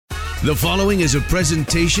The following is a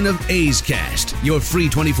presentation of A's Cast, your free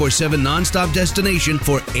 24/7 nonstop destination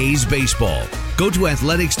for A's baseball. Go to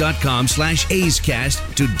athletics.com/A's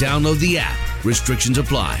Cast to download the app. Restrictions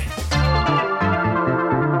apply.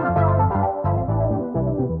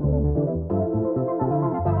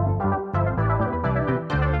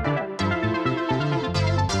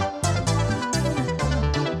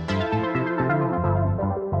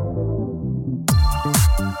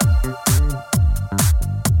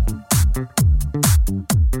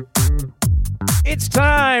 It's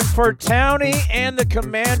time for Townie and the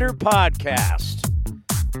Commander podcast.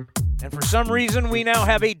 And for some reason, we now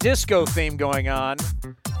have a disco theme going on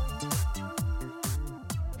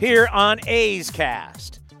here on A's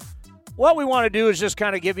Cast. What we want to do is just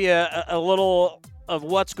kind of give you a little of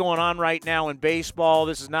what's going on right now in baseball.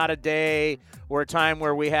 This is not a day or a time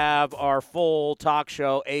where we have our full talk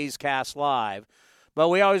show, A's Cast Live. But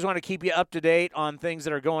we always want to keep you up to date on things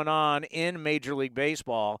that are going on in Major League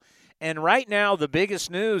Baseball. And right now, the biggest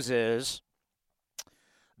news is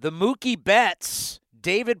the Mookie Betts,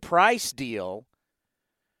 David Price deal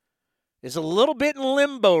is a little bit in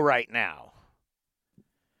limbo right now.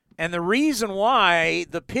 And the reason why,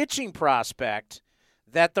 the pitching prospect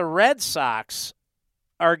that the Red Sox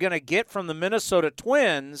are going to get from the Minnesota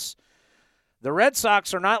Twins, the Red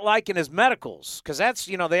Sox are not liking his medicals. Because that's,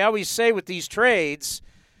 they always say with these trades,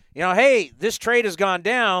 hey, this trade has gone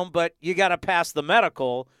down, but you got to pass the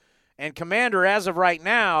medical. And, Commander, as of right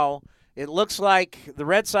now, it looks like the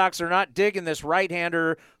Red Sox are not digging this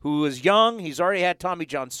right-hander who is young. He's already had Tommy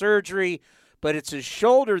John surgery, but it's his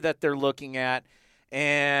shoulder that they're looking at.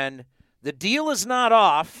 And the deal is not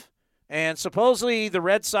off, and supposedly the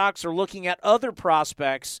Red Sox are looking at other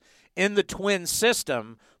prospects in the Twin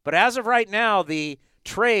system. But as of right now, the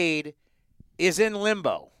trade is in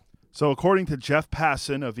limbo. So according to Jeff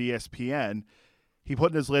Passan of ESPN, he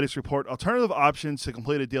put in his latest report, alternative options to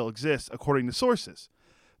complete a deal exist, according to sources.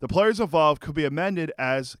 The players involved could be amended,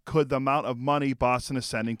 as could the amount of money Boston is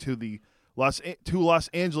sending to Los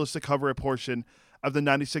Angeles to cover a portion of the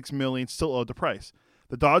 $96 million still owed to Price.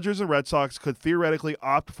 The Dodgers and Red Sox could theoretically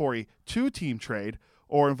opt for a two-team trade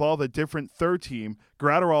or involve a different third team.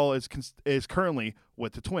 Gratterall is currently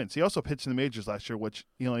with the Twins. He also pitched in the majors last year, which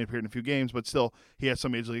he only appeared in a few games, but still he has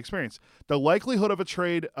some major league experience. The likelihood of a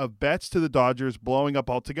trade of Betts to the Dodgers blowing up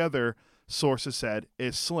altogether, sources said,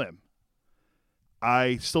 is slim.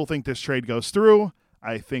 I still think this trade goes through.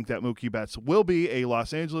 I think that Mookie Betts will be a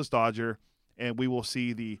Los Angeles Dodger, and we will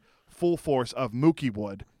see the full force of Mookie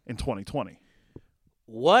Wood in 2020.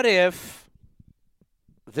 What if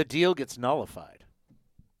the deal gets nullified?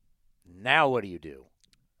 Now what do you do?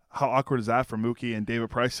 How awkward is that for Mookie and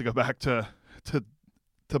David Price to go back to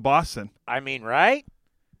Boston? I mean, right?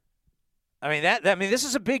 This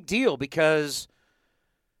is a big deal because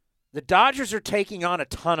the Dodgers are taking on a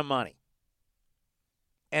ton of money.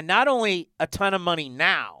 And not only a ton of money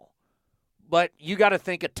now, but you got to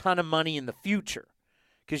think a ton of money in the future.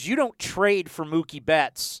 Because you don't trade for Mookie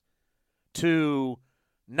Betts to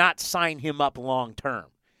not sign him up long term.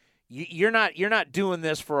 You're not doing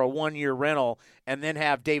this for a one-year rental and then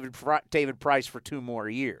have David Price for 2 more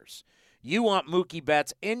years. You want Mookie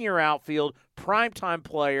Betts in your outfield, primetime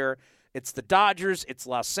player. It's the Dodgers. It's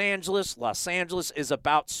Los Angeles. Los Angeles is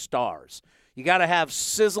about stars. You got to have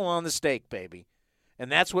sizzle on the steak, baby. And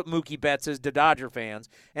that's what Mookie Betts is to Dodger fans.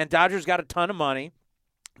 And Dodgers got a ton of money.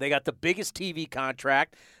 They got the biggest TV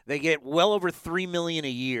contract. They get well over $3 million a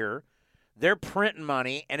year. They're printing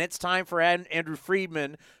money, and it's time for Andrew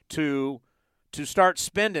Friedman to start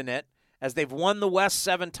spending it, as they've won the West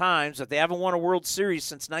 7 times, but they haven't won a World Series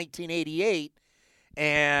since 1988.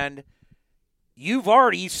 And you've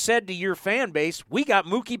already said to your fan base, we got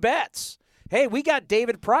Mookie Betts. Hey, we got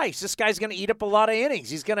David Price. This guy's going to eat up a lot of innings.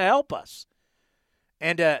 He's going to help us.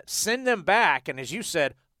 And send them back, and as you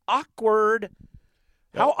said, awkward.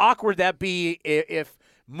 How awkward that be if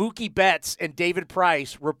Mookie Betts and David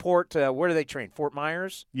Price report to, where do they train? Fort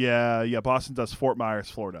Myers? Yeah. Boston does Fort Myers,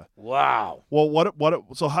 Florida. Wow. Well,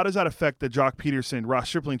 so how does that affect the Jock Peterson, Ross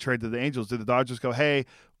Stripling trade to the Angels? Did the Dodgers go, hey,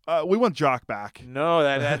 we want Jock back? No,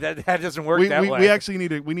 that doesn't work that way. We actually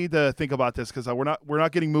need to think about this because we're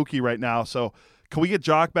not getting Mookie right now. So can we get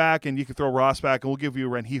Jock back and you can throw Ross back and we'll give you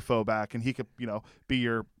Rengifo back and he could be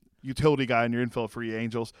your utility guy in your infield for your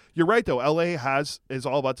Angels. You're right though. LA is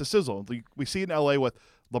all about the sizzle. We see it in LA with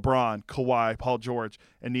LeBron, Kawhi, Paul George,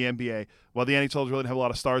 and the NBA. Well, the NHL really don't have a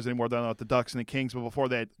lot of stars anymore. They're not the Ducks and the Kings, but before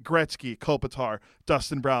they had Gretzky, Kopitar,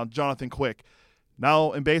 Dustin Brown, Jonathan Quick.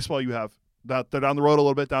 Now in baseball, you have they're down the road a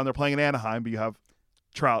little bit down there playing in Anaheim, but you have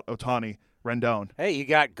Trout, Ohtani, Rendon. Hey, you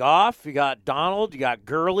got Goff, you got Donald, you got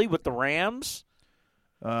Gurley with the Rams.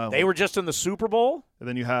 They were just in the Super Bowl. And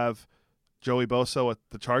then you have Joey Bosa with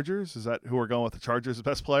the Chargers. Is that who we're going with the Chargers as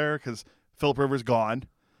best player? Because Phillip Rivers gone.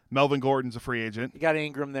 Melvin Gordon's a free agent. You got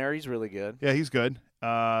Ingram there. He's really good. Yeah, he's good.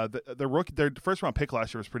 Their first round pick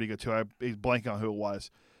last year was pretty good too. He's blanking on who it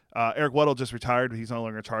was. Eric Weddle just retired, but he's no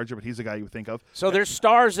longer a Charger, but he's the guy you would think of. So there's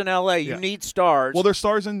stars in L.A. You need stars. Well, there's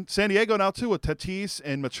stars in San Diego now too with Tatis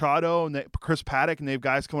and Machado and Chris Paddock, and they have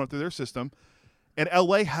guys coming up through their system. And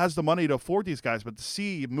L.A. has the money to afford these guys, but to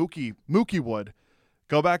see Mookie Wood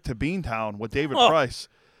go back to Beantown with David Price.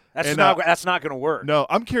 That's not going to work. No,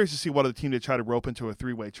 I'm curious to see what other team they try to rope into a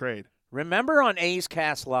three-way trade. Remember on A's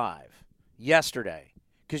Cast Live yesterday,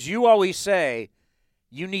 because you always say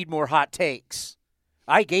you need more hot takes.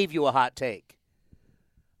 I gave you a hot take.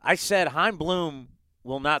 I said Chaim Bloom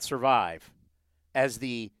will not survive as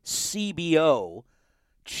the CBO,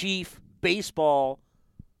 Chief Baseball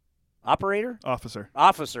Officer.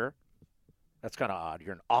 That's kind of odd.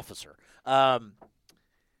 You're an officer.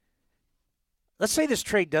 Let's say this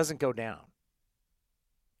trade doesn't go down.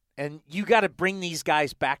 And you got to bring these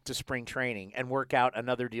guys back to spring training and work out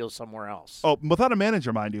another deal somewhere else. Oh, without a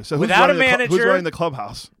manager, mind you. So who's without a manager, who's running the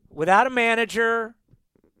clubhouse? Without a manager,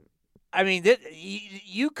 I mean,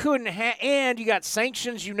 you couldn't and you got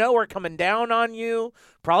sanctions are coming down on you,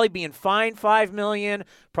 probably being fined $5 million,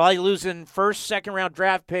 probably losing first, second round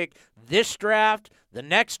draft pick this draft, the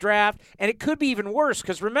next draft, and it could be even worse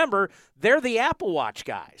because remember, they're the Apple Watch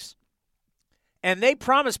guys. And they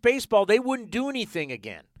promised baseball they wouldn't do anything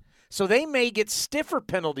again. So they may get stiffer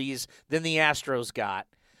penalties than the Astros got.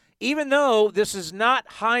 Even though this is not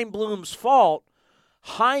Chaim Bloom's fault,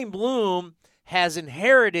 Chaim Bloom has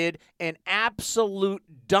inherited an absolute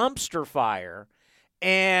dumpster fire,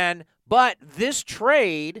 but this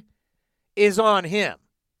trade is on him.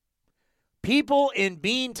 People in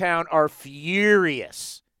Beantown are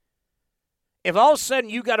furious. If all of a sudden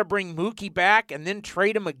you got to bring Mookie back and then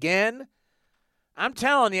trade him again, I'm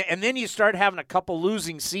telling you, and then you start having a couple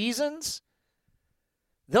losing seasons,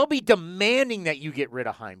 they'll be demanding that you get rid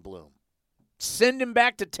of Chaim Bloom. Send him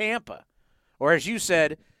back to Tampa. Or as you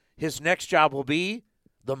said, his next job will be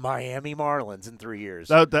the Miami Marlins in 3 years.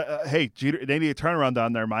 Hey, Jeter, they need a turnaround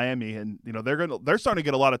down there in Miami, and they're starting to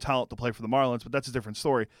get a lot of talent to play for the Marlins, but that's a different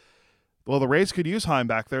story. Well, the Rays could use Chaim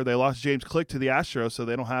back there. They lost James Click to the Astros, so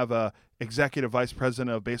they don't have a executive vice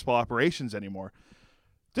president of baseball operations anymore.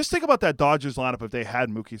 Just think about that Dodgers lineup if they had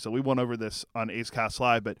Mookie. So we went over this on A's Cast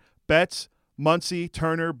Live, but Betts, Muncy,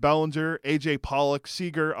 Turner, Bellinger, A.J. Pollock,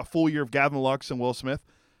 Seager, a full year of Gavin Lux and Will Smith.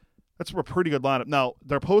 That's a pretty good lineup. Now,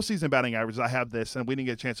 their postseason batting averages, I have this, and we didn't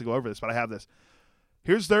get a chance to go over this, but I have this.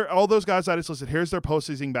 Here's all those guys I just listed, here's their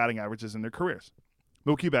postseason batting averages in their careers.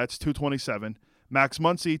 Mookie Betts, 227. Max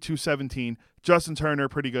Muncy, 217. Justin Turner,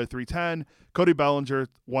 pretty good, 310. Cody Bellinger,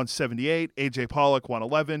 178. A.J. Pollock,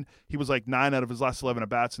 111. He was like 9 out of his last 11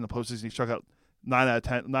 at-bats in the postseason. He struck out 9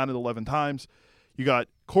 out of 11 times. You got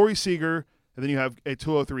Corey Seager, and then you have a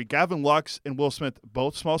 203. Gavin Lux and Will Smith,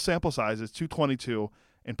 both small sample sizes, 222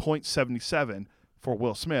 and .77 for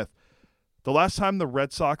Will Smith. The last time the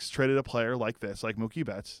Red Sox traded a player like this, like Mookie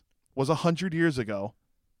Betts, was 100 years ago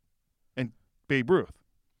and Babe Ruth.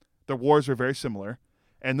 The wars are very similar,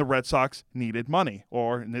 and the Red Sox needed money,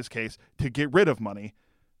 or in this case, to get rid of money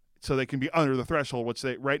so they can be under the threshold, which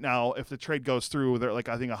they right now, if the trade goes through, they're like,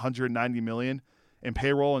 I think, $190 million in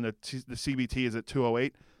payroll, and the CBT is at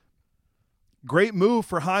 208. Great move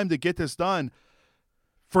for Chaim to get this done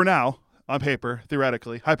for now, on paper,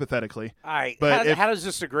 theoretically, hypothetically. All right, but how does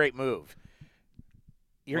this a great move?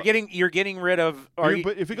 You're getting rid of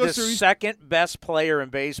but if it goes the through, second best player in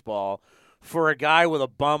baseball for a guy with a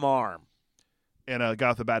bum arm. And a guy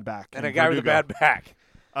with a bad back. And a guy with a bad back.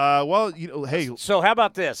 Well, hey. So how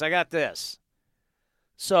about this? I got this.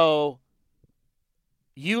 So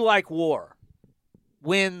you like WAR.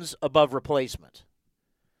 Wins above replacement.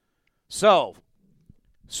 So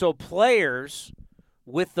players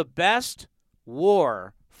with the best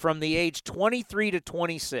WAR from the age 23 to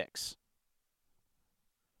 26.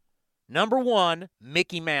 Number 1,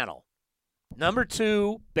 Mickey Mantle. Number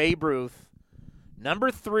 2, Babe Ruth.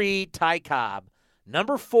 Number 3, Ty Cobb.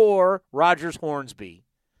 Number 4, Rogers Hornsby.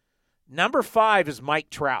 Number 5 is Mike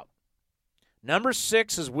Trout. Number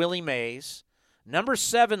 6 is Willie Mays. Number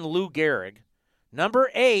 7, Lou Gehrig.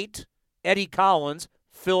 Number 8, Eddie Collins,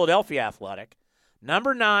 Philadelphia Athletic.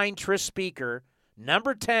 Number 9, Tris Speaker.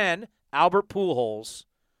 Number 10, Albert Pujols.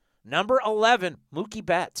 Number 11, Mookie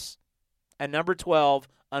Betts. And number 12,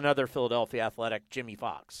 another Philadelphia Athletic, Jimmy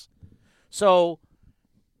Fox. So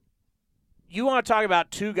you want to talk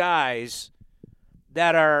about two guys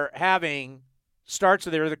that are having starts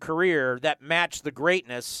of their career that match the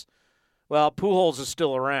greatness. Well, Pujols is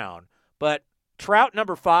still around. But Trout,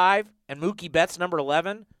 number 5, and Mookie Betts, number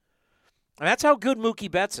 11. And that's how good Mookie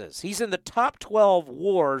Betts is. He's in the top 12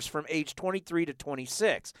 WARs from age 23 to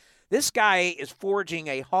 26. This guy is forging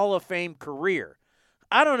a Hall of Fame career.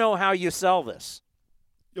 I don't know how you sell this.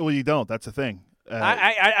 Well, you don't. That's the thing.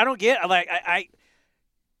 I don't get I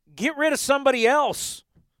get rid of somebody else.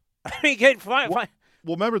 I mean, fine. Well,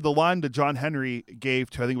 remember the line that John Henry gave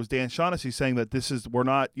to, I think it was Dan Shaughnessy, saying that we're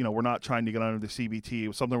not trying to get under the CBT. It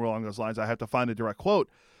was something along those lines. I have to find a direct quote,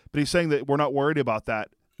 but he's saying that we're not worried about that.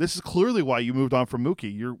 This is clearly why you moved on from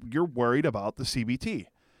Mookie. You're worried about the CBT,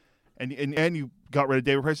 and you got rid of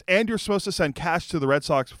David Price, and you're supposed to send cash to the Red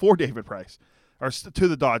Sox for David Price, or to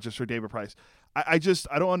the Dodgers for David Price. I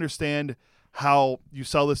don't understand how you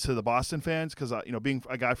sell this to the Boston fans, because being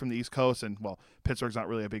a guy from the East Coast, and Pittsburgh's not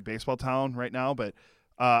really a big baseball town right now, but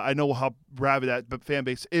I know how rabid that fan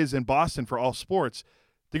base is in Boston for all sports.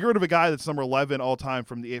 To get rid of a guy that's number 11 all time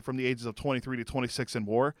from the ages of 23 to 26 in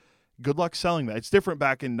WAR, good luck selling that. It's different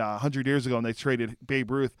back in 100 years ago when they traded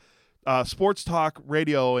Babe Ruth. Sports talk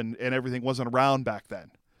radio and everything wasn't around back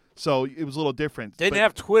then, so it was a little different. Didn't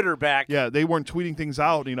have Twitter back. Yeah, they weren't tweeting things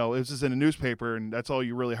out. It was just in a newspaper, and that's all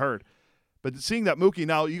you really heard. But seeing that Mookie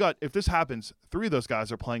now, if this happens, 3 of those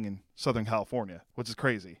guys are playing in Southern California, which is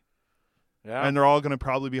crazy. Yeah, and they're all going to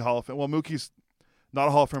probably be Hall of Fame. Well, Mookie's not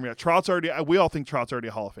a Hall of Famer yet. We all think Trout's already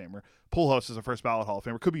a Hall of Famer. Pujols is a first ballot Hall of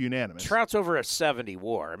Famer. Could be unanimous. Trout's over a 70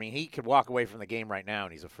 WAR. I mean, he could walk away from the game right now,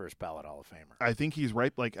 and he's a first ballot Hall of Famer. I think he's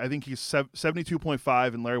right. I think he's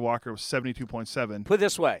 72.5, and Larry Walker was 72.7. Put it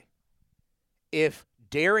this way: if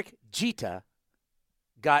Derek Jeter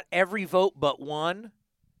got every vote but one,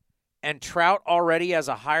 and Trout already has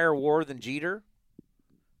a higher WAR than Jeter,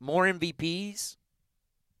 more MVPs.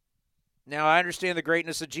 Now, I understand the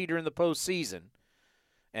greatness of Jeter in the postseason,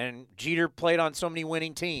 and Jeter played on so many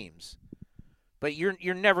winning teams. But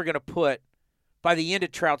you're never going to put, by the end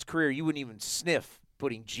of Trout's career, you wouldn't even sniff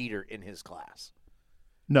putting Jeter in his class.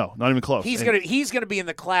 No, not even close. He's gonna be in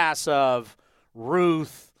the class of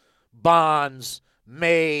Ruth, Bonds,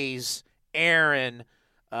 Mays, Aaron,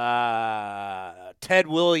 Ted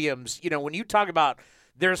Williams. When you talk about,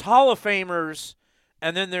 there's Hall of Famers,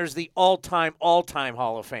 and then there's the all-time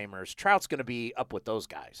Hall of Famers. Trout's going to be up with those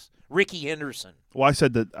guys. Ricky Henderson. Well, I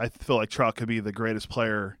said that I feel like Trout could be the greatest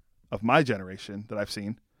player of my generation that I've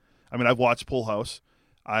seen. I mean, I've watched Pujols.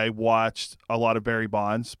 I watched a lot of Barry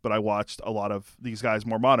Bonds, but I watched a lot of these guys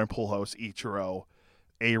more modern. Pujols, Ichiro,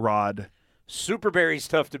 A-Rod. Super Barry's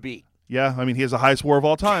tough to beat. Yeah, I mean, he has the highest WAR of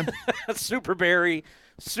all time. Super Barry,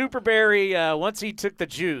 once he took the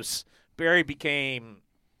juice, Barry became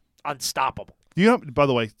unstoppable. Do you know, by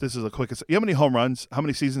the way, this is a quick. You know how many home runs, how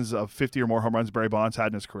many seasons of 50 or more home runs Barry Bonds had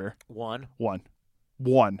in his career? One.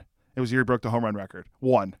 It was the year he broke the home run record.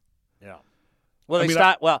 One. Yeah.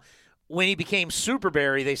 Well, when he became Super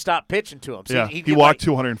Barry, they stopped pitching to him. So yeah, he walked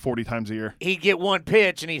 240 times a year. He'd get one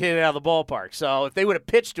pitch, and he'd hit it out of the ballpark. So if they would have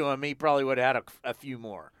pitched to him, he probably would have had a few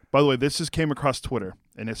more. By the way, this came across Twitter,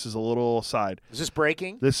 and this is a little aside. Is this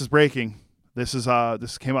breaking? This is breaking. This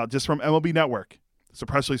came out just from MLB Network. It's a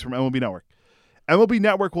press release from MLB Network. MLB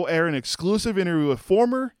Network will air an exclusive interview with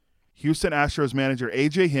former Houston Astros manager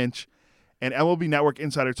A.J. Hinch and MLB Network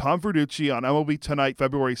insider Tom Verducci on MLB Tonight,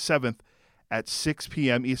 February 7th at 6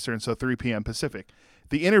 p.m. Eastern, so 3 p.m. Pacific.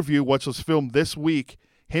 The interview, which was filmed this week,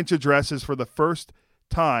 Hinch addresses for the first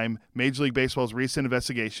time Major League Baseball's recent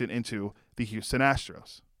investigation into the Houston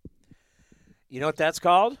Astros. You know what that's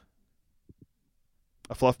called?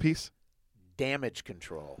 A fluff piece? Damage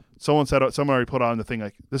control. Someone already put on the thing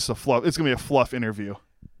like, this is a fluff. It's going to be a fluff interview.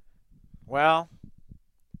 Well,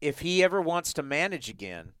 if he ever wants to manage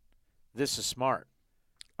again, this is smart.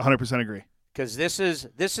 100% agree. Because this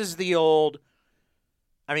is the old.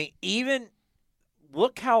 I mean, even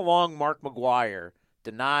look how long Mark McGwire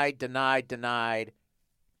denied.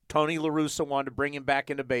 Tony La Russa wanted to bring him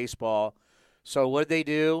back into baseball. So what did they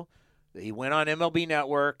do? He went on MLB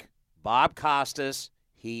Network. Bob Costas,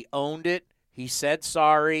 he owned it. He said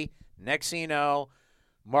sorry. Next thing you know,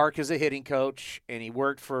 Mark is a hitting coach, and he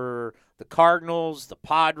worked for the Cardinals, the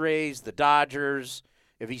Padres, the Dodgers.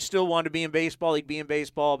 If he still wanted to be in baseball, he'd be in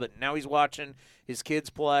baseball, but now he's watching his kids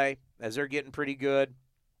play as they're getting pretty good.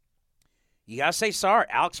 You got to say sorry.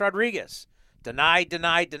 Alex Rodriguez,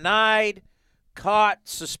 denied, caught,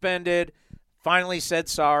 suspended, finally said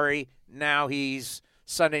sorry. Now he's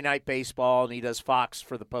Sunday Night Baseball, and he does Fox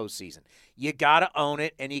for the postseason. You got to own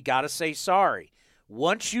it, and you got to say sorry.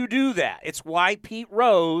 Once you do that, it's why Pete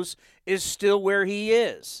Rose is still where he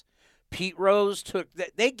is. Pete Rose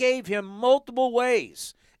they gave him multiple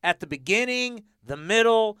ways. At the beginning, the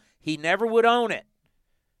middle, he never would own it.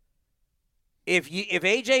 If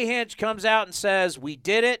A.J. Hinch comes out and says, we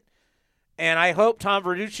did it, and I hope Tom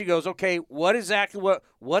Verducci goes, okay, what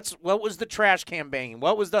was the trash can banging?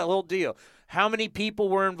 What was the whole deal? How many people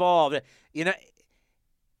were involved? You know,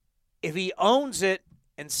 if he owns it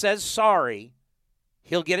and says sorry,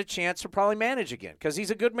 he'll get a chance to probably manage again because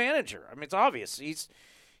he's a good manager. I mean, it's obvious. He's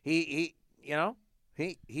been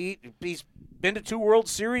to 2 World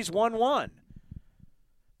Series, won 1.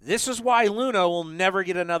 This is why Luhnow will never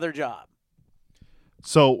get another job.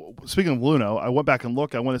 So, speaking of Luhnow, I went back and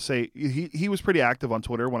looked. I want to say he was pretty active on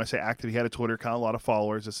Twitter. When I say active, he had a Twitter account, a lot of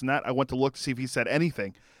followers, this and that. I went to look to see if he said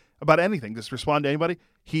anything about anything, just respond to anybody.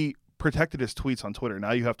 He protected his tweets on Twitter.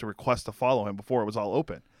 Now you have to request to follow him before it was all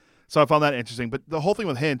open. So I found that interesting. But the whole thing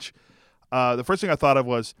with Hinch, the first thing I thought of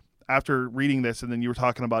was, after reading this, and then you were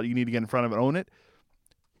talking about you need to get in front of it and own it,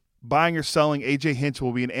 buying or selling A.J. Hinch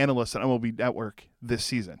will be an analyst on MLB Network this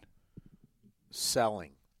season.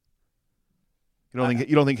 Selling. You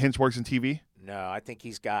don't think Hinch works in TV? No, I think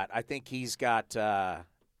he's got because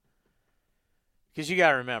you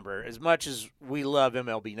got to remember, as much as we love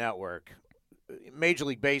MLB Network, Major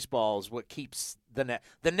League Baseball is what keeps the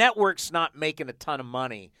network's not making a ton of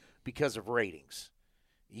money because of ratings.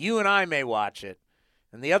 You and I may watch it,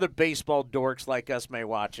 and the other baseball dorks like us may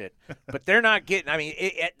watch it, but they're not getting. I mean,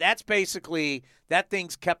 that's basically that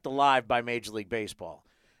thing's kept alive by Major League Baseball.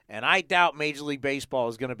 And I doubt Major League Baseball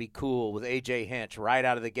is going to be cool with A.J. Hinch right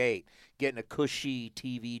out of the gate getting a cushy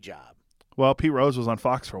TV job. Well, Pete Rose was on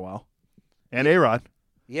Fox for a while, and A-Rod.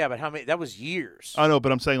 Yeah, but how many? That was years. I know,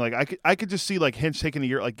 but I'm saying like I could just see like Hinch taking a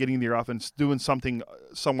year, like getting the year off and doing something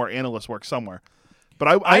somewhere, analyst work somewhere.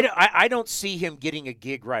 But I don't see him getting a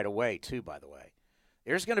gig right away. Too, by the way,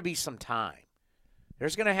 there's going to be some time.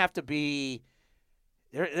 There's going to have to be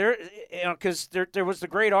because there was the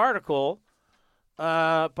great article.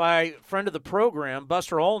 By friend of the program,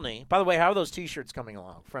 Buster Olney. By the way, how are those T-shirts coming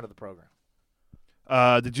along? Friend of the program.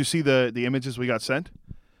 Did you see the images we got sent?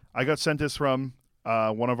 I got sent this from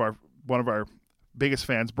one of our biggest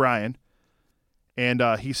fans, Brian,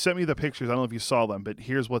 and he sent me the pictures. I don't know if you saw them, but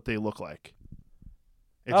here's what they look like.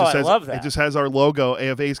 I love that. It just has our logo, A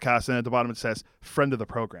of A's Cast, and at the bottom it says "Friend of the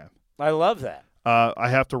Program." I love that. I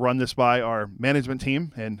have to run this by our management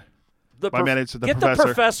team and the professor. The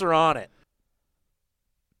professor on it.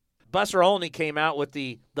 Buster Olney came out with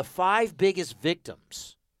the 5 biggest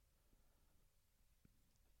victims.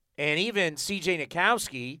 And even C.J.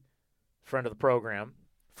 Nikowski, friend of the program,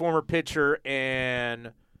 former pitcher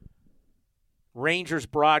and Rangers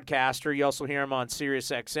broadcaster, you also hear him on Sirius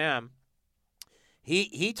XM,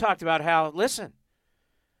 he talked about how, listen,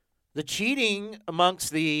 the cheating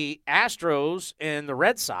amongst the Astros and the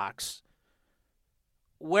Red Sox,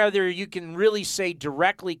 whether you can really say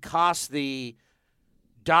directly cost the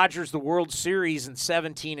Dodgers the World Series in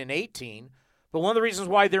 17 and 18, but one of the reasons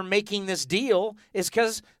why they're making this deal is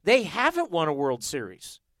because they haven't won a World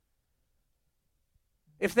Series.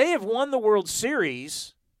 If they have won the World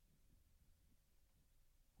Series,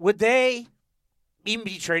 would they even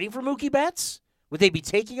be trading for Mookie Betts? Would they be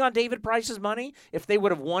taking on David Price's money if they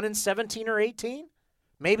would have won in 17 or 18?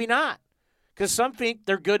 Maybe not, because some think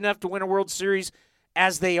they're good enough to win a World Series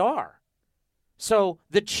as they are. So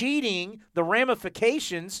the cheating, the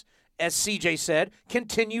ramifications, as CJ said,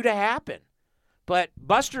 continue to happen. But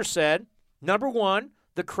Buster said, number one,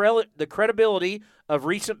 the credibility of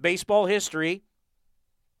recent baseball history.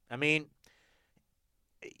 I mean,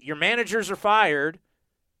 your managers are fired.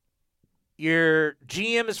 Your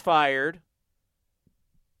GM is fired.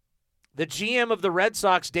 The GM of the Red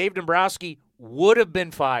Sox, Dave Dombrowski, would have been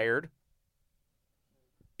fired.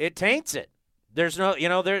 It taints it. There's no,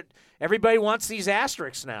 everybody wants these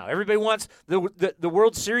asterisks now. Everybody wants the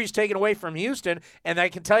World Series taken away from Houston. And I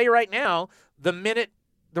can tell you right now, the minute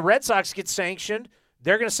the Red Sox get sanctioned,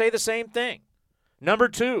 they're going to say the same thing. Number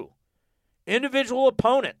 2, individual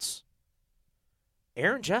opponents.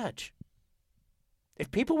 Aaron Judge. If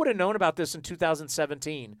people would have known about this in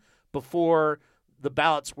 2017 before the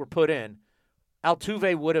ballots were put in,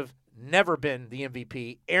 Altuve would have never been the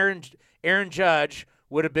MVP. Aaron Judge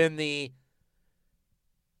would have been the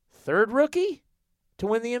 3rd rookie to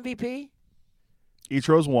win the MVP.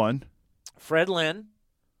 Ichiro's 1. Fred Lynn.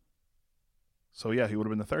 So, yeah, he would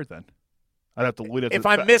have been the 3rd then. If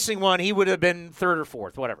I'm missing one, he would have been 3rd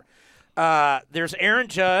or 4th, whatever. There's Aaron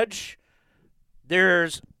Judge.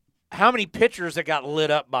 There's how many pitchers that got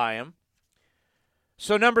lit up by him.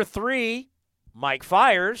 So, number 3, Mike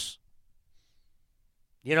Fiers.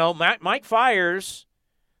 Mike Fiers,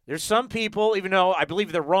 there's some people, even though I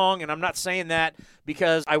believe they're wrong, and I'm not saying that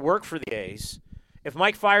because I work for the A's. If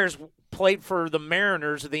Mike Fiers played for the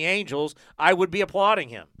Mariners or the Angels, I would be applauding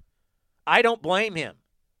him. I don't blame him.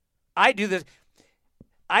 I do this.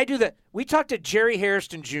 We talked to Jerry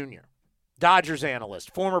Hairston Jr., Dodgers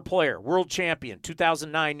analyst, former player, world champion,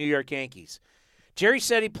 2009 New York Yankees. Jerry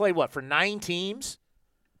said he played, for 9 teams?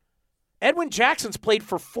 Edwin Jackson's played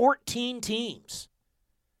for 14 teams.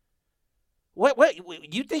 What,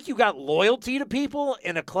 you think you got loyalty to people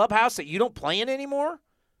in a clubhouse that you don't play in anymore?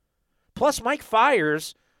 Plus, Mike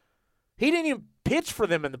Fiers, he didn't even pitch for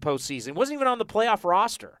them in the postseason. Wasn't even on the playoff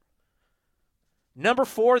roster. Number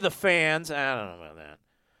 4, the fans. I don't know about that.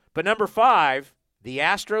 But number 5, the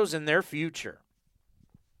Astros and their future.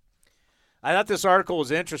 I thought this article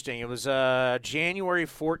was interesting. It was January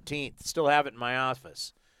 14th. Still have it in my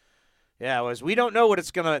office. Yeah, it was. We don't know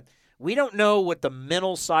what the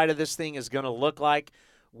mental side of this thing is going to look like.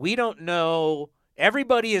 We don't know.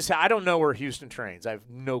 I don't know where Houston trains. I have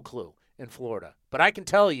no clue in Florida. But I can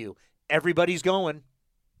tell you, everybody's going.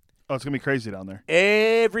 Oh, it's going to be crazy down there.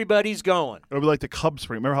 Everybody's going. It'll be like the Cubs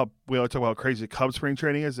spring. Remember how we always talk about how crazy the Cubs spring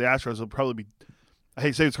training is? The Astros will probably be, I hate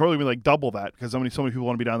to say it's probably going to be like double that because so many people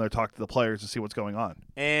want to be down there to talk to the players and see what's going on.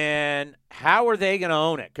 And how are they going to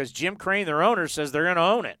own it? Because Jim Crane, their owner, says they're going to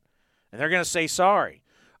own it. And they're going to say sorry.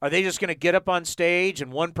 Are they just going to get up on stage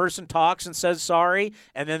and one person talks and says sorry,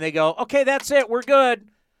 and then they go, okay, that's it, we're good?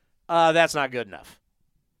 That's not good enough.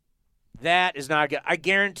 That is not good. I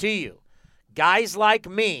guarantee you, guys like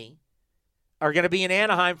me are going to be in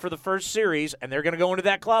Anaheim for the first series, and they're going to go into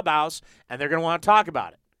that clubhouse, and they're going to want to talk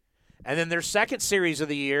about it. And then their second series of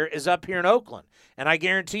the year is up here in Oakland. And I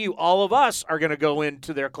guarantee you all of us are going to go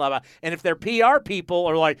into their clubhouse. And if their PR people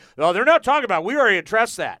are like, oh, they're not talking about it, we already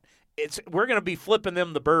addressed that. We're going to be flipping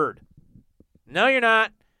them the bird. No, you're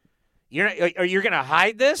not. Are you going to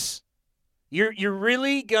hide this? You're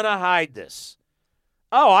really going to hide this?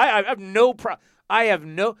 Oh, I have no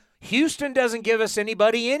problem. Houston doesn't give us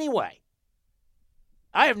anybody anyway.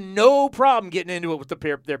 I have no problem getting into it with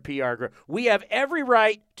their PR group. We have every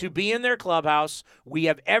right to be in their clubhouse. We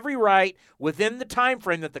have every right within the time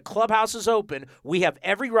frame that the clubhouse is open. We have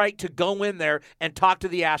every right to go in there and talk to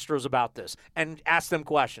the Astros about this and ask them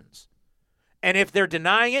questions. And if they're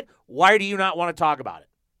denying it, why do you not want to talk about it?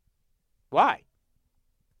 Why?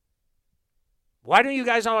 Why don't you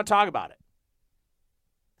guys not want to talk about it?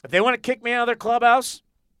 If they want to kick me out of their clubhouse,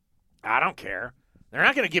 I don't care. They're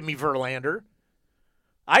not going to give me Verlander.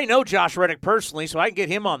 I know Josh Reddick personally, so I can get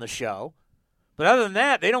him on the show. But other than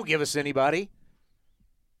that, they don't give us anybody.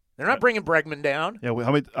 They're not bringing Bregman down. Yeah,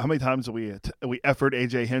 how many times did we effered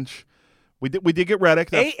A.J. Hinch? We did get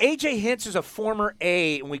Reddick. A.J. Hinch is a former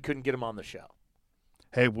A, and we couldn't get him on the show.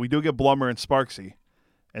 Hey, we do get Blummer and Sparksy,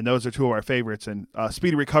 and those are two of our favorites. And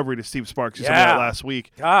speedy recovery to Steve Sparksy. Something that last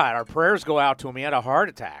week. God, our prayers go out to him. He had a heart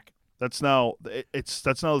attack. That's now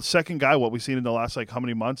the second guy. What we've seen in the last how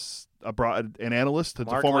many months? Brought an analyst to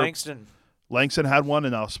Mark the former Langston. Langston had one,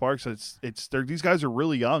 and now Sparks. These guys are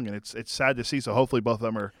really young, and it's sad to see. So hopefully both of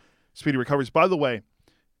them are speedy recoveries. By the way,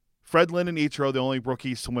 Fred Lynn and Ichiro, the only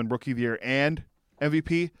rookies to win Rookie of the Year and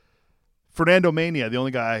MVP. Fernando Mania, the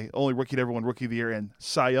only rookie to ever win Rookie of the Year and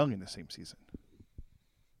Cy Young in the same season.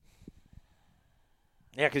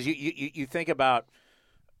 Yeah, because you think about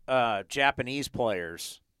Japanese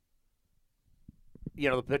players. You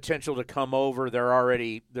know, the potential to come over, they're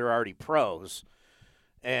already pros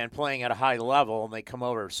and playing at a high level, and they come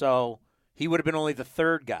over. So he would have been only the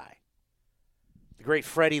third guy. The great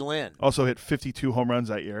Freddie Lynn. Also hit 52 home runs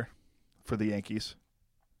that year for the Yankees.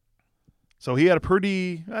 So he had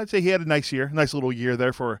I'd say he had a nice year, nice little year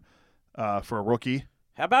there for a rookie.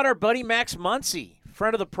 How about our buddy Max Muncy,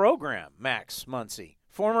 friend of the program, Max Muncy,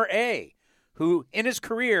 former A, who in his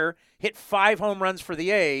career hit 5 home runs for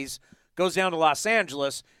the A's, goes down to Los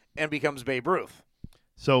Angeles, and becomes Babe Ruth.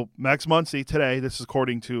 So Max Muncy today, this is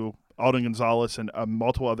according to Alden Gonzalez and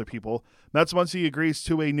multiple other people, Max Muncy agrees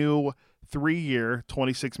to a new 3-year,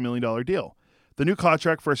 $26 million deal. The new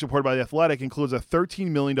contract, first reported by The Athletic, includes a $13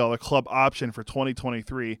 million club option for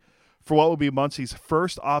 2023 for what will be Muncy's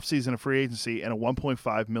first offseason of free agency and a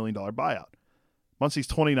 $1.5 million buyout. Muncy's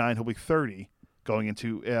 29, he'll be 30 going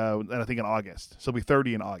into, I think in August. So he'll be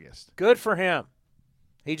 30 in August. Good for him.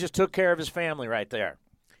 He just took care of his family right there,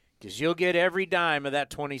 because you'll get every dime of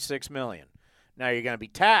that $26 million. Now you're going to be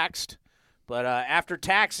taxed, but after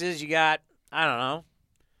taxes, you got, I don't know,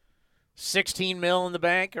 $16 million in the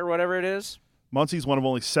bank or whatever it is. Muncy's one of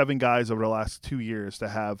only 7 guys over the last 2 years to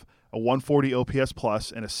have a 140 OPS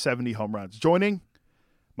plus and a 70 home runs. Joining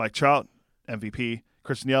Mike Trout, MVP,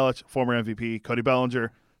 Christian Yelich, former MVP, Cody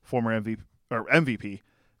Bellinger, former MVP,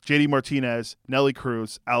 JD Martinez, Nelly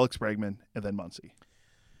Cruz, Alex Bregman, and then Muncy.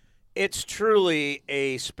 It's truly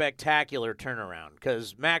a spectacular turnaround,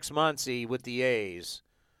 because Max Muncy with the A's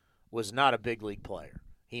was not a big league player.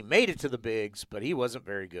 He made it to the bigs, but he wasn't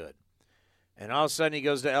very good. And all of a sudden he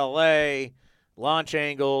goes to L.A., launch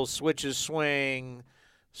angles, switches his swing,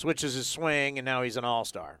 and now he's an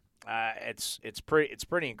all-star. It's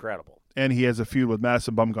pretty incredible. And he has a feud with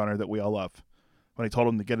Madison Bumgarner that we all love when he told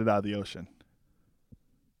him to get it out of the ocean.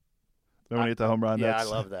 Remember when he hit the home run? Yeah, I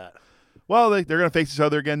love that. Well, they're going to face each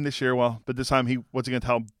other again this year. Well, but this time what's he going to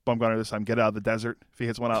tell Bumgarner this time? Get it out of the desert if he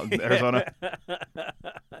hits one out in Arizona?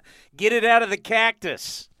 Get it out of the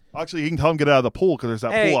cactus. Actually, he can tell him get it out of the pool because there's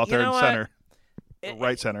that pool out there in center,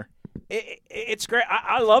 right center. It's great.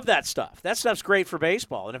 I love that stuff. That stuff's great for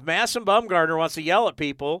baseball. And if Madison Bumgarner wants to yell at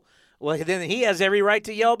people, well, then he has every right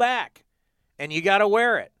to yell back. And you got to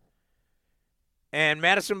wear it. And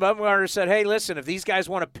Madison Bumgarner said, hey, listen, if these guys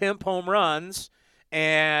want to pimp home runs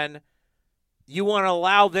and you want to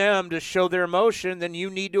allow them to show their emotion, then you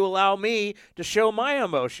need to allow me to show my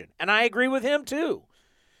emotion. And I agree with him, too.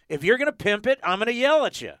 If you're going to pimp it, I'm going to yell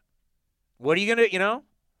at you. What are you going to,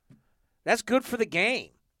 That's good for the game.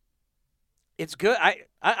 It's good.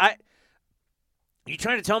 You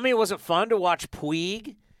trying to tell me it wasn't fun to watch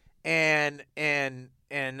Puig and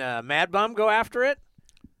Mad Bum go after it?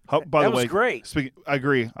 By the way, was great. I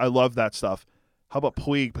agree. I love that stuff. How about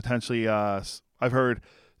Puig potentially? I've heard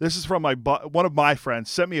this is from one of my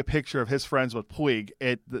friends sent me a picture of his friends with Puig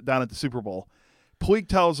down at the Super Bowl. Puig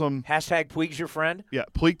tells him #Puig's your friend. Yeah,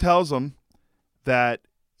 Puig tells him that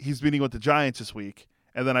he's meeting with the Giants this week,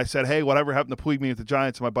 and then I said, "Hey, whatever happened to Puig meeting with the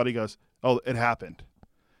Giants?" And my buddy goes, "Oh, it happened."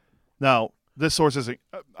 Now this source isn't.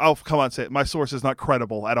 I'll come on and say it. My source is not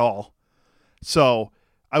credible at all. So.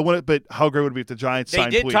 But how great would it be if the Giants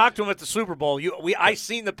signed Puig? They did talk to him at the Super Bowl. I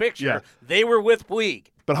seen the picture. Yeah. They were with Puig.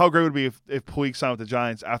 But how great would it be if Puig signed with the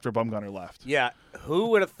Giants after Bumgarner left? Yeah. Who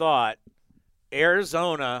would have thought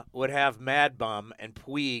Arizona would have Mad Bum and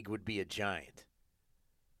Puig would be a Giant?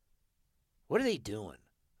 What are they doing?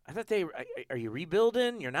 I thought are you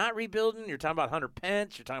rebuilding? You're not rebuilding? You're talking about Hunter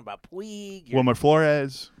Pence. You're talking about Puig. Wilmer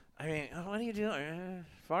Flores. I mean, what are you doing?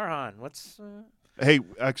 Farhan, what's... Hey,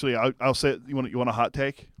 actually, I'll say it. You want a hot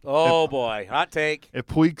take? Boy, hot take. If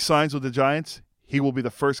Puig signs with the Giants, he will be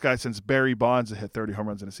the first guy since Barry Bonds to hit 30 home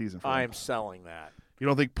runs in a season. I'm selling that. You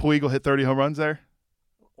don't think Puig will hit 30 home runs there?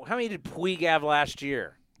 Well, how many did Puig have last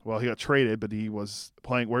year? Well, he got traded, but he was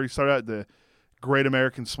playing where he started at the Great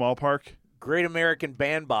American Small Park. Great American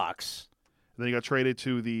Bandbox. And then he got traded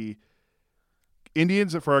to the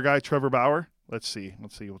Indians for our guy Trevor Bauer. Let's see.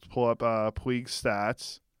 Let's pull up Puig's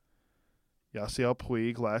stats. Yasiel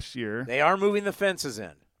Puig last year. They are moving the fences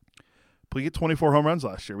in. Puig hit 24 home runs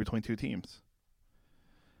last year between two teams.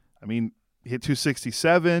 I mean, he hit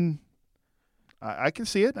 267. I can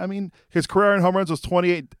see it. I mean, his career in home runs was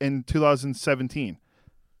 28 in 2017.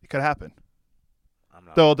 It could happen.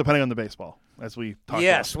 Though, depending on the baseball, as we talked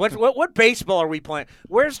about. What baseball are we playing?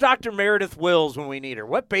 Where's Dr. Meredith Wills when we need her?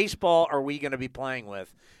 What baseball are we going to be playing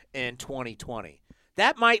with in 2020?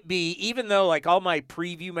 That might be, even though like all my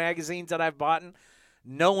preview magazines that I've bought,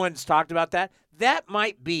 no one's talked about that. That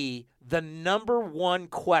might be the number one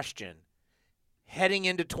question heading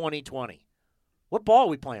into 2020. What ball are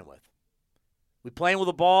we playing with? We playing with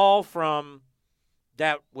a ball from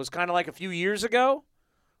that was kind of like a few years ago?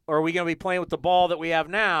 Or are we going to be playing with the ball that we have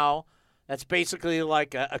now that's basically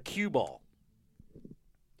like a cue ball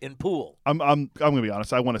in pool? I'm going to be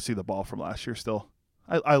honest. I want to see the ball from last year still.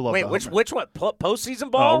 I love. Wait, which one?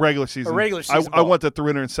 Postseason ball? Regular season. Or regular season ball? I want the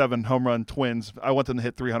 307 home run Twins. I want them to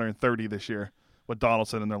hit 330 this year with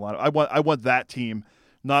Donaldson in their lineup. I want that team,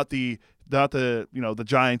 not the the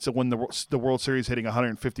Giants that win the World Series hitting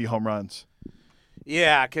 150 home runs.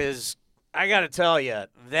 Yeah, because I got to tell you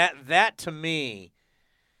that to me,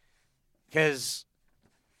 because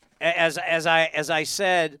as I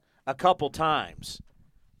said a couple times,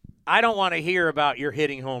 I don't want to hear about your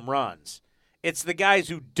hitting home runs. It's the guys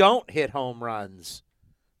who don't hit home runs.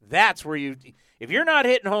 That's where if you're not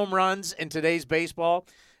hitting home runs in today's baseball,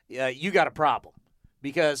 you got a problem.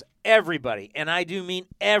 Because everybody, and I do mean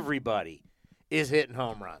everybody, is hitting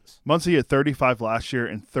home runs. Muncy had 35 last year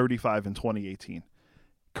and 35 in 2018.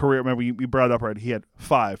 Career, remember, we brought it up right. He had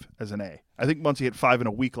 5 as an A. I think Muncy hit 5 in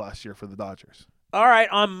a week last year for the Dodgers. All right,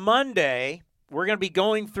 on Monday, we're going to be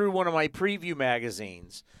going through one of my preview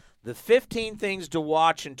magazines, the 15 things to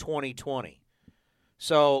watch in 2020.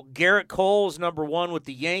 So Garrett Cole is number 1 with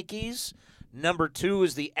the Yankees. Number 2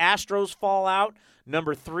 is the Astros fallout.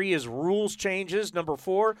 Number 3 is rules changes. Number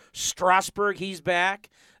 4, Strasburg, he's back.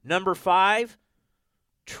 Number 5,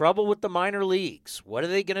 trouble with the minor leagues. What are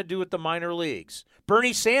they going to do with the minor leagues?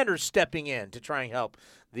 Bernie Sanders stepping in to try and help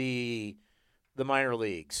the minor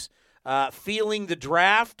leagues. Feeling the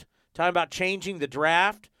draft, talking about changing the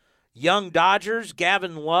draft. Young Dodgers,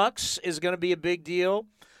 Gavin Lux is going to be a big deal.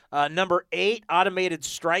 Number 8, automated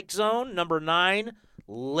strike zone. Number 9,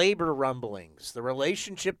 labor rumblings. The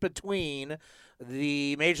relationship between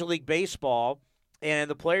the Major League Baseball and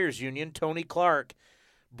the Players Union, Tony Clark.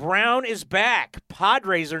 Brown is back.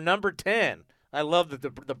 Padres are number 10. I love that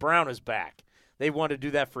the Brown is back. They want to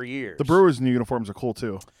do that for years. The Brewers' new uniforms are cool,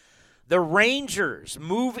 too. The Rangers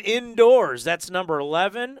move indoors. That's number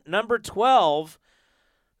 11. Number 12,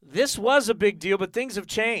 this was a big deal, but things have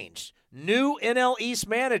changed. New NL East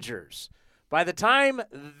managers. By the time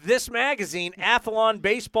this magazine, Athlon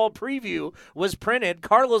Baseball Preview, was printed,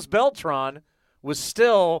 Carlos Beltran was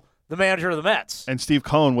still the manager of the Mets. And Steve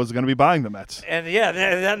Cohen was going to be buying the Mets. And, yeah,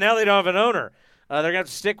 now they don't have an owner. They're going to have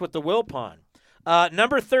to stick with the Wilpon.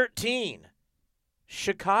 Number 13,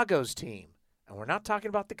 Chicago's team. And we're not talking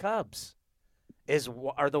about the Cubs.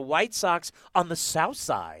 Are the White Sox on the south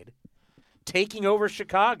side taking over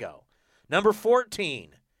Chicago? Number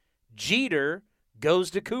 14, Jeter goes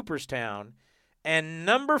to Cooperstown. And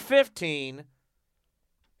number 15,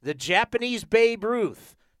 the Japanese Babe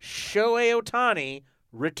Ruth, Shohei Ohtani,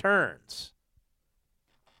 returns,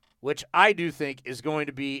 which I do think is going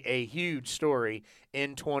to be a huge story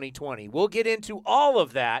in 2020. We'll get into all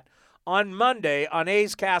of that on Monday on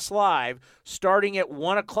A's Cast Live, starting at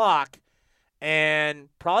 1 o'clock. And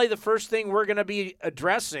probably the first thing we're going to be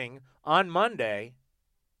addressing on Monday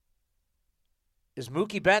is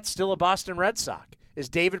Mookie Betts still a Boston Red Sox? Is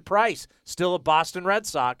David Price still a Boston Red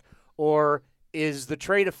Sox? Or is the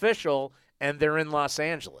trade official and they're in Los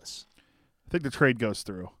Angeles? I think the trade goes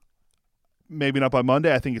through. Maybe not by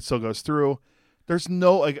Monday. I think it still goes through. There's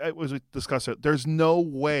no, as we discussed it, there's no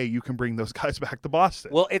way you can bring those guys back to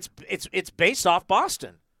Boston. Well, it's based off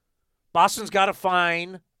Boston. Boston's got to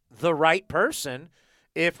find the right person.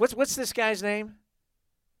 What's this guy's name?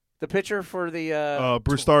 The pitcher for the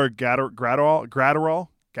Brusdar Graterol. It's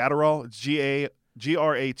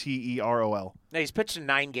Graterol. No, he's pitched in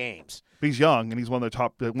 9 games. He's young and he's one of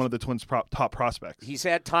the Twins' top prospects. He's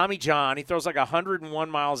had Tommy John. He throws like 101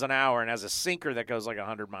 miles an hour and has a sinker that goes like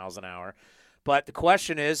 100 miles an hour. But the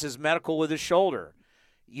question is his medical with his shoulder.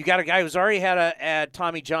 You got a guy who's already had a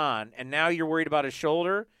Tommy John, and now you're worried about his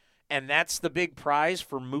shoulder, and that's the big prize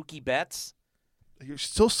for Mookie Betts? You're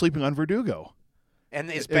still sleeping on Verdugo.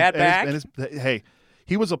 And his bad back? Hey,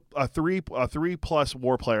 he was a 3+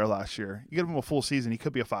 WAR player last year. You give him a full season, he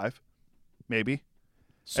could be a 5, maybe.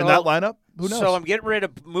 So, in that lineup, who knows? So I'm getting rid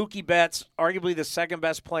of Mookie Betts, arguably the second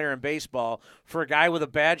best player in baseball, for a guy with a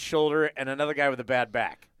bad shoulder and another guy with a bad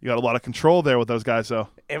back. You got a lot of control there with those guys, though.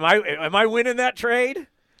 Am I winning that trade?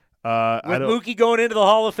 With Mookie going into the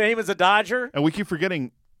Hall of Fame as a Dodger? And we keep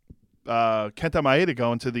forgetting Kenta Maeda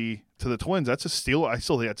going to the Twins. That's a steal. I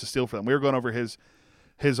still think that's a steal for them. We were going over his.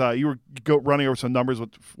 You were running over some numbers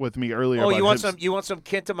with me earlier. Oh, you want some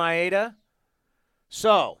Kenta Maeda?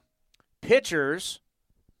 So, pitchers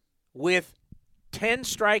with 10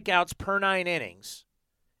 strikeouts per 9 innings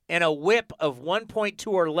and a whip of 1.2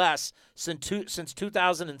 or less since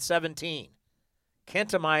 2017.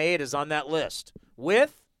 Kenta Maeda is on that list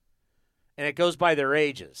with, and it goes by their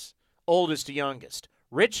ages, oldest to youngest,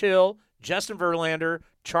 Rich Hill, Justin Verlander,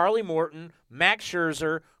 Charlie Morton, Max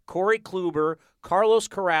Scherzer, Corey Kluber, Carlos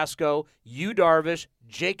Carrasco, Yu Darvish,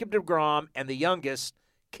 Jacob deGrom, and the youngest,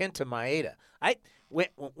 Kenta Maeda.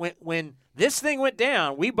 When this thing went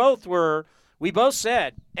down, we both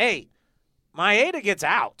said, hey, Maeda gets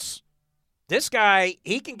outs. This guy,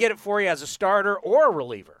 he can get it for you as a starter or a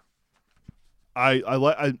reliever. I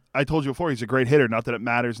told you before, he's a great hitter. Not that it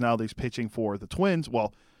matters now that he's pitching for the Twins.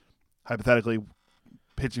 Well, hypothetically,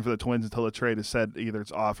 pitching for the Twins until the trade is said either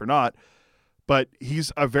it's off or not. But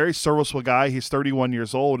he's a very serviceable guy. He's 31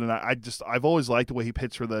 years old, and I've always liked the way he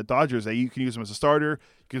pitched for the Dodgers. That you can use him as a starter,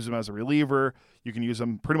 you can use him as a reliever, you can use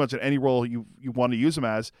him pretty much at any role you want to use him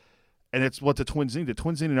as, and it's what the Twins need. The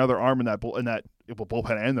Twins need another arm in that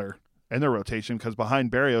bullpen and their rotation, because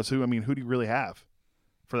behind Berrios, who do you really have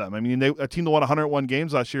for them? I mean, a team that won 101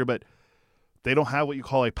 games last year, but they don't have what you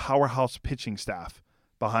call a powerhouse pitching staff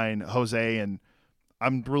behind Jose, and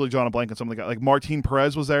I'm really drawing a blank on something like Martin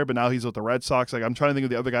Perez was there, but now he's with the Red Sox. Like, I'm trying to think of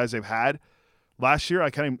the other guys they've had. Last year,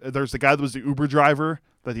 there's the guy that was the Uber driver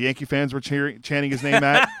that the Yankee fans were chanting his name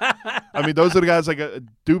at. I mean, those are the guys like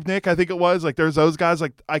Dubnyk, I think it was. Like, there's those guys.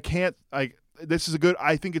 Like, I think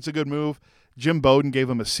it's a good move. Jim Bowden gave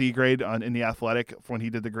him a C grade in the Athletic when he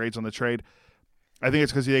did the grades on the trade. I think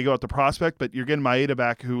it's because they go out the prospect, but you're getting Maeda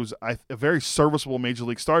back, who's a very serviceable major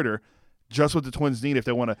league starter, just what the Twins need if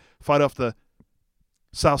they want to fight off the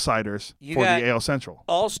Southsiders for the AL Central.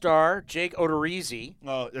 All-star Jake Odorizzi.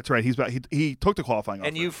 Oh, that's right. He's back. He took the qualifying offer.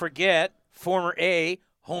 And you forget former A,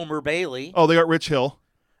 Homer Bailey. Oh, they got Rich Hill.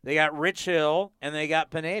 They got Rich Hill, and they got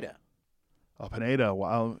Pineda. Oh, Pineda!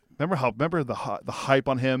 Wow, remember the hype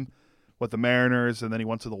on him with the Mariners, and then he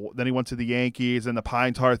went to the Yankees, and the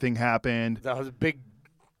Pine Tar thing happened. That was a big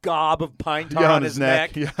gob of pine tar on his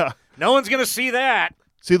neck. Yeah, no one's gonna see that.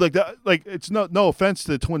 See, like that, like it's no offense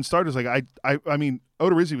to the Twin starters. Like I mean,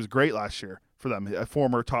 Odorizzi was great last year for them, a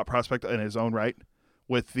former top prospect in his own right.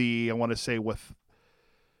 With the I want to say with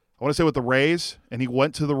the Rays, and he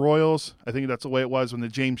went to the Royals. I think that's the way it was when the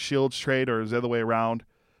James Shields trade, or it was the other way around.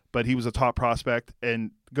 But he was a top prospect,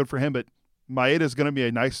 and good for him. But Maeda is going to be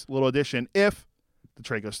a nice little addition if the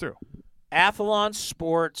trade goes through. Athlon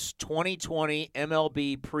Sports 2020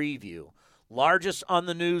 MLB preview, largest on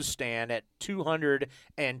the newsstand at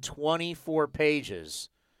 224 pages.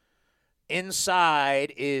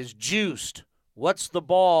 Inside is juiced. What's the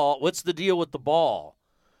ball? What's the deal with the ball?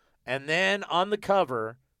 And then on the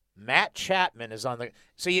cover, Matt Chapman is on the.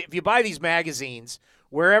 See, if you buy these magazines,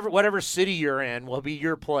 whatever city you're in will be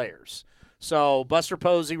your players. So Buster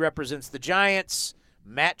Posey represents the Giants.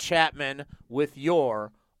 Matt Chapman with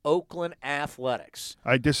your Oakland Athletics.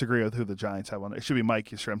 I disagree with who the Giants have on it. It should be Mike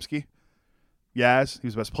Yastrzemski. Yaz, he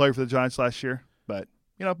was the best player for the Giants last year, but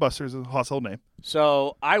Buster's a household name.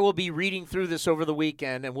 So I will be reading through this over the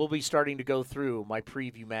weekend, and we'll be starting to go through my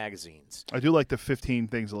preview magazines. I do like the 15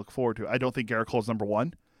 things to look forward to. I don't think Garrett Cole's number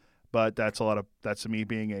one, but that's me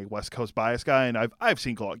being a West Coast bias guy, and I've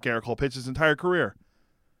seen Garrett Cole pitch his entire career.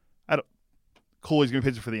 Cool, he's going to be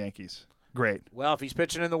pitching for the Yankees. Great. Well, if he's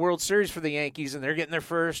pitching in the World Series for the Yankees and they're getting their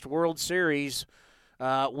first World Series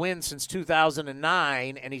win since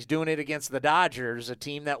 2009, and he's doing it against the Dodgers, a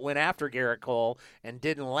team that went after Garrett Cole and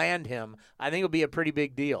didn't land him, I think it'll be a pretty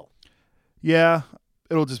big deal. Yeah,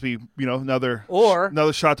 it'll just be another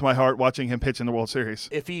shot to my heart watching him pitch in the World Series.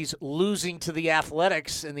 If he's losing to the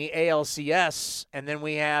Athletics in the ALCS, and then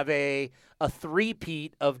we have a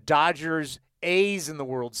three-peat of Dodgers A's in the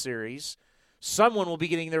World Series, someone will be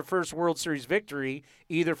getting their first World Series victory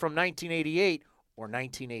either from 1988 or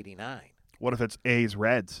 1989. What if it's A's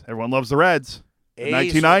Reds? Everyone loves the Reds.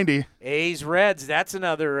 1990. A's Reds. That's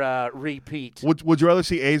another repeat. Would you rather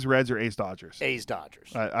see A's Reds or A's Dodgers? A's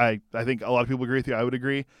Dodgers. I think a lot of people agree with you. I would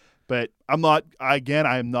agree. But I'm not. Again,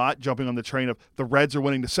 I am not jumping on the train of the Reds are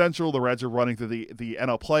winning the Central. The Reds are running through the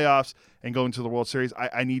NL playoffs and going to the World Series.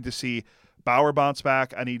 I need to see Bauer bounce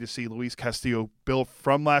back. I need to see Luis Castillo build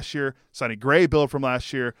from last year, Sonny Gray build from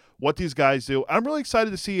last year, what these guys do. I'm really excited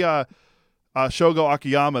to see Shogo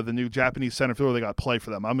Akiyama, the new Japanese center fielder they got play for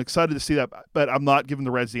them. I'm excited to see that, but I'm not giving the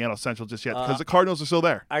Reds the NL Central just yet because the Cardinals are still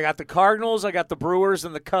there. I got the Cardinals, I got the Brewers,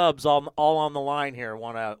 and the Cubs all on the line here.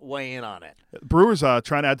 Want to weigh in on it. Brewers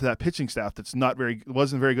trying to add to that pitching staff that's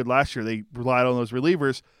wasn't very good last year. They relied on those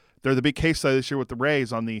relievers. They're the big case study this year with the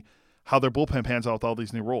Rays on how their bullpen pans out with all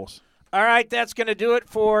these new roles. All right, that's going to do it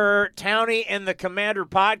for Townie and the Commander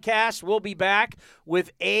podcast. We'll be back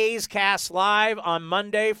with A's Cast Live on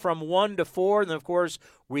Monday from 1 to 4. And, of course,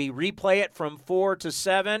 we replay it from 4 to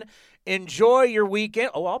 7. Enjoy your weekend.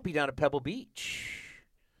 Oh, I'll be down at Pebble Beach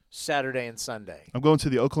Saturday and Sunday. I'm going to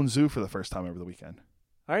the Oakland Zoo for the first time over the weekend.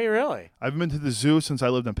 Are you really? I haven't been to the zoo since I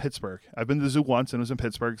lived in Pittsburgh. I've been to the zoo once, and it was in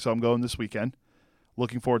Pittsburgh, so I'm going this weekend.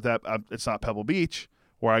 Looking forward to that. It's not Pebble Beach,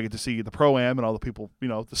 where I get to see the Pro-Am and all the people,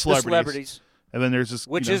 the celebrities. And then there's this,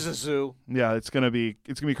 which is a zoo. Yeah, it's gonna be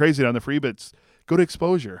crazy down there for you, but it's good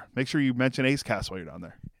exposure. Make sure you mention A's Cast while you're down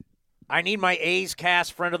there. I need my A's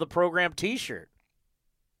Cast friend of the program T-shirt.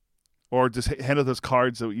 Or just hand out those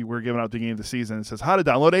cards that you were giving out at the beginning of the season. It says how to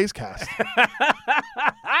download A's Cast.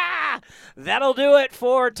 That'll do it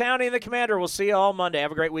for Townie and the Commander. We'll see you all Monday.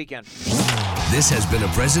 Have a great weekend. This has been a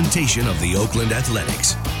presentation of the Oakland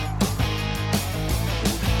Athletics.